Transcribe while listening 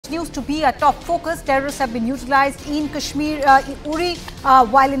continues to be a top focus. Terrorists have been utilized in Kashmir, Uri,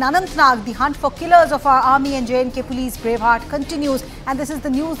 while in Anantnag, the hunt for killers of our army and JNK police braveheart continues. And this is the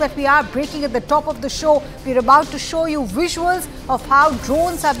news that we are breaking at the top of the show. We're about to show you visuals of how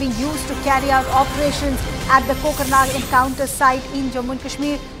drones are being used to carry out operations at the Kokarnag encounter site in Jammu and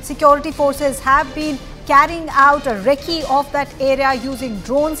Kashmir. Security forces have been carrying out a recce of that area using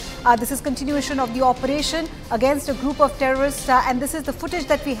drones. This is continuation of the operation against a group of terrorists, and this is the footage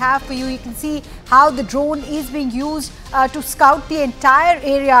that we have for you. You can see how the drone is being used to scout the entire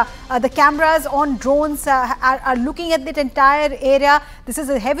area. The cameras on drones are looking at that entire area. This is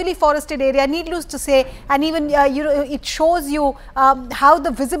a heavily forested area, needless to say, and even it shows you how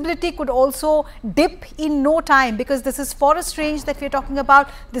the visibility could also dip in no time, because this is forest range that we are talking about.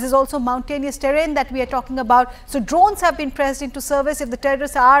 This is also mountainous terrain that we are talking about. So drones have been pressed into service. If the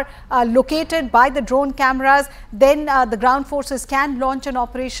terrorists are located by the drone cameras, then the ground forces can launch an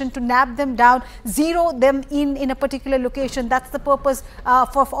operation to nab them down, zero them in a particular location. That's the purpose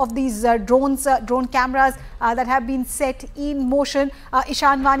of these drone cameras that have been set in motion.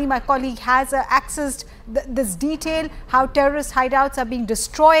 Ishan Vani, my colleague, has accessed this detail, how terrorist hideouts are being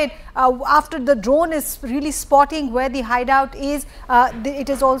destroyed after the drone is really spotting where the hideout is. It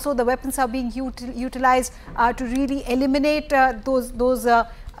is also the weapons are being utilized to really eliminate those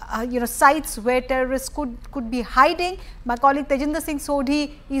sites where terrorists could be hiding. My colleague Tejinder Singh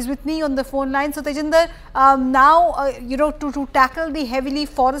Sodhi is with me on the phone line. So Tejinder, now to tackle the heavily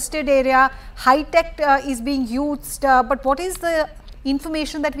forested area, high tech is being used. But what is the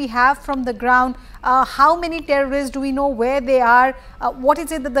information that we have from the ground? How many terrorists do we know where they are? What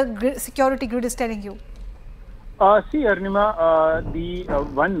is it that the security grid is telling you? See, Arnima, the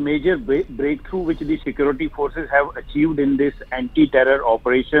one major breakthrough which the security forces have achieved in this anti-terror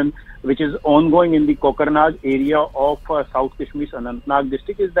operation, which is ongoing in the Kokarnag area of South Kashmir's Anantnag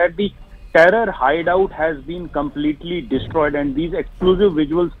district, is that the terror hideout has been completely destroyed. And these exclusive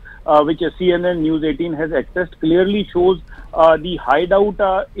visuals which CNN News 18 has accessed clearly shows the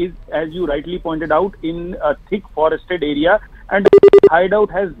hideout is, as you rightly pointed out, in a thick forested area. And the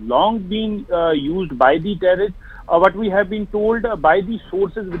hideout has long been used by the terrorists. What we have been told by the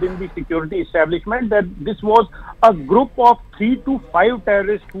sources within the security establishment, that this was a group of 3 to 5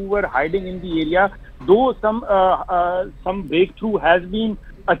 terrorists who were hiding in the area. Though some breakthrough has been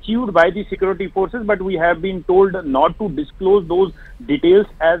achieved by the security forces, but we have been told not to disclose those details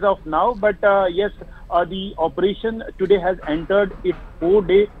as of now. But yes, the operation today has entered its 4th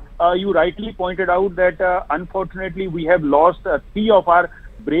day. You rightly pointed out that unfortunately we have lost 3 of our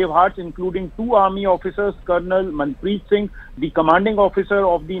bravehearts, including 2 army officers, Colonel Manpreet Singh, the commanding officer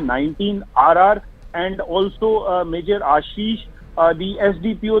of the 19 RR, and also Major Ashish, the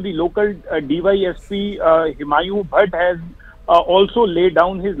SDPO, the local DYSP Himayu Bhatt has also laid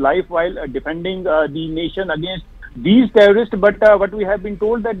down his life while defending the nation against these terrorists. But what we have been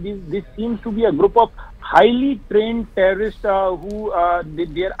told, that this seems to be a group of highly trained terrorists who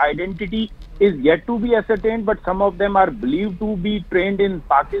their identity is yet to be ascertained, but some of them are believed to be trained in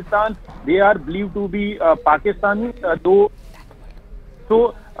Pakistan. They are believed to be Pakistani, though.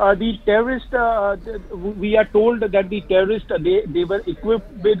 So the terrorists, we are told that the terrorists, they were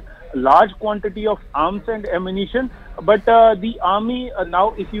equipped with large quantity of arms and ammunition. But the army,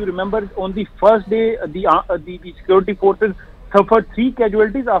 now if you remember, on the first day, the security forces suffered 3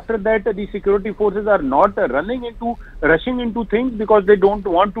 casualties. After that, the security forces are not rushing into things because they don't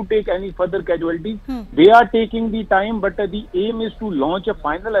want to take any further casualties. They are taking the time, but the aim is to launch a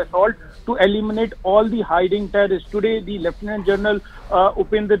final assault to eliminate all the hiding terrorists. Today, the Lieutenant General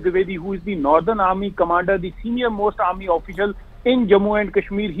Upendra Dwivedi, who is the Northern Army Commander, the senior most army official in Jammu and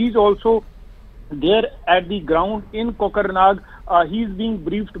Kashmir, he's also there at the ground in Kokarnag. He is being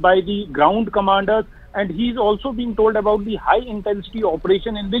briefed by the ground commanders, and he's also being told about the high intensity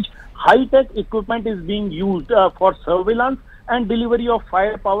operation in which high-tech equipment is being used for surveillance and delivery of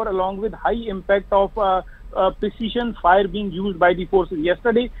firepower, along with high impact of precision fire being used by the forces.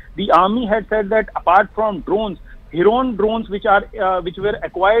 Yesterday, the army had said that apart from drones, Heron drones which were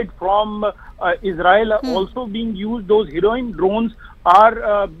acquired from Israel are also being used. Those Heron drones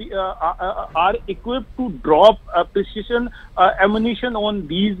are equipped to drop precision ammunition on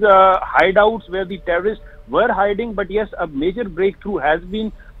these hideouts where the terrorists were hiding. But yes, a major breakthrough has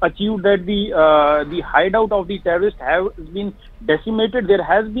been achieved, that the hideout of the terrorists has been decimated. There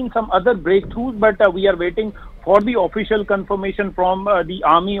has been some other breakthroughs, but we are waiting for the official confirmation from the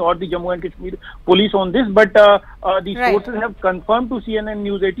army or the Jammu and Kashmir police on this. But the sources have confirmed to CNN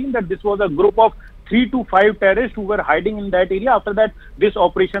News 18 that this was a group of 3 to 5 terrorists who were hiding in that area. After that, this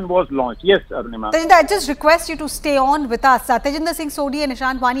operation was launched. Yes, Arunima. Tejinder, I just request you to stay on with us. Tejinder Singh Sodhi and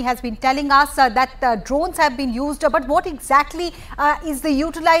Nishant Wani has been telling us that drones have been used, but what exactly is the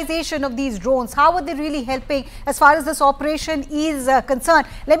utilization of these drones? How are they really helping as far as this operation is concerned?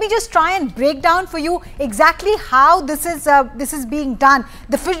 Let me just try and break down for you exactly how this is being done.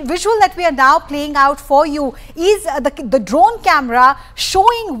 The visual that we are now playing out for you is the drone camera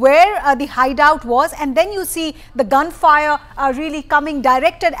showing where the hideout was, and then you see the gunfire really coming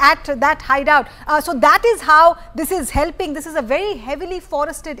directed at that hideout. So that is how this is helping. This is a very heavily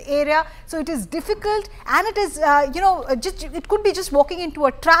forested area, so it is difficult, and it is it could be just walking into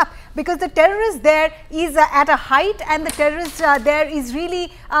a trap, because the terrorist there is at a height, and the terrorist there is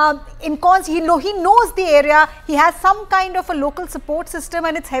really he knows the area. He has some kind of a local support system,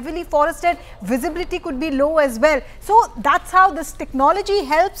 and it's heavily forested. Visibility could be low as well. So that's how this technology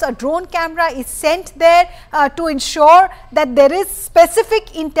helps. A drone camera is sent there to ensure that there is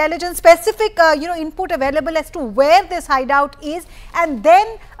specific intelligence, specific input available as to where this hideout is, and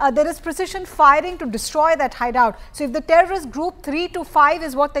then there is precision firing to destroy that hideout. So if the terrorist group 3 to 5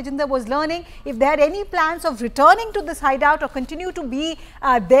 is what Tejinder was learning, if they had any plans of returning to this hideout or continue to be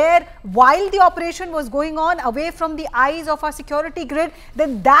there while the operation was going on, away from the eyes of our security grid,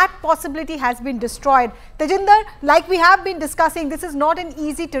 then that possibility has been destroyed. Tejinder, like we have been discussing, this is not an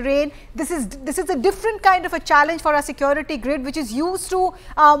easy terrain. This is a different kind of a challenge for our security grid, which is used to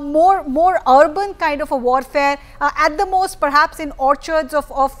more urban kind of a warfare, at the most perhaps in orchards of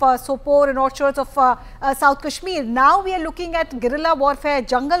Sopore and orchards of South Kashmir. Now we are looking at guerrilla warfare,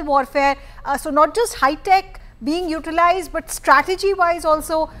 jungle warfare, so not just high tech being utilized, but strategy wise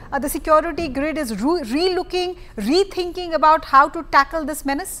also the security grid is rethinking about how to tackle this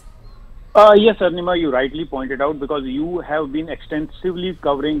menace. Yes, Arunima, you rightly pointed out, because you have been extensively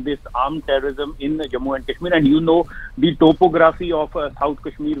covering this armed terrorism in Jammu and Kashmir, and you know the topography of South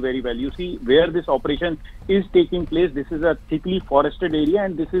Kashmir very well. You see where this operation is taking place. This is a thickly forested area,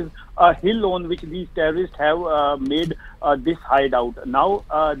 and this is a hill on which these terrorists have made this hideout. Now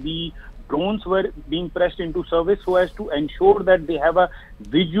the drones were being pressed into service so as to ensure that they have a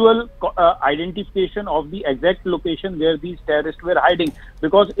visual identification of the exact location where these terrorists were hiding,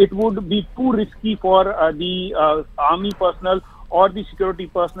 because it would be too risky for the army personnel or the security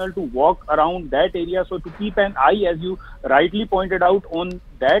personnel to walk around that area. So to keep an eye, as you rightly pointed out, on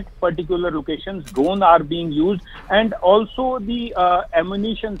that particular locations, drones are being used, and also the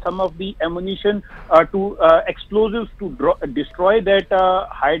ammunition, some of the ammunition to explosives to destroy that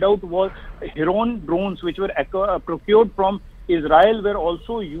hideout was Heron drones, which were procured from Israel, were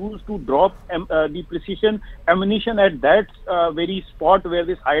also used to drop the precision ammunition at that very spot where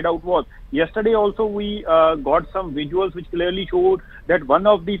this hideout was. Yesterday also we got some visuals which clearly showed that one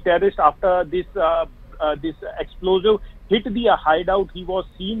of the terrorists, after this explosive hit the hideout, he was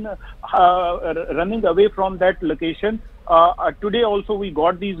seen running away from that location. Today also we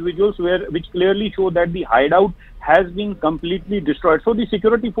got these visuals which clearly show that the hideout has been completely destroyed. So the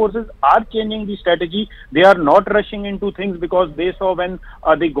security forces are changing the strategy. They are not rushing into things, because they saw when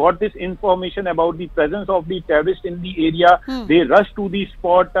they got this information about the presence of the terrorist in the area, they rushed to the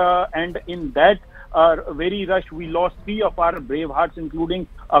spot, and in that very rush, we lost 3 of our brave hearts, including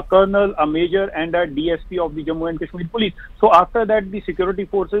a colonel, a major, and a DSP of the Jammu and Kashmir Police. So after that, the security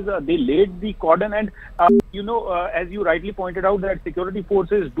forces they laid the cordon, and as you rightly pointed out, that security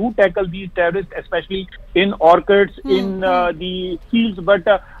forces do tackle these terrorists, especially in orchards, in the fields. But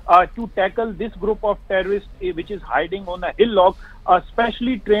to tackle this group of terrorists, which is hiding on a hillock,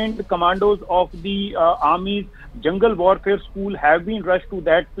 specially trained commandos of the Army's jungle warfare school have been rushed to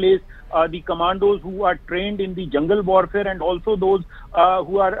that place. The commandos who are trained in the jungle warfare, and also those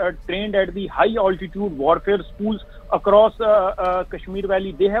who are trained at the high altitude warfare schools across Kashmir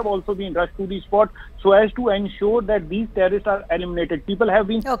Valley, they have also been rushed to the spot so as to ensure that these terrorists are eliminated. People have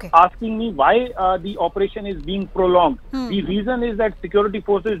been asking me why the operation is being prolonged. The reason is that security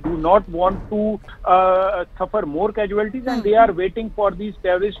forces do not want to suffer more casualties, and they are waiting for these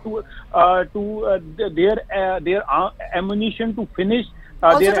terrorists to their ammunition to finish.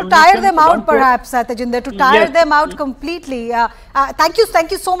 Also to tire them out, perhaps, Tejinder, to tire them out completely. Thank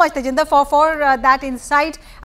you so much, Tejinder, for that insight.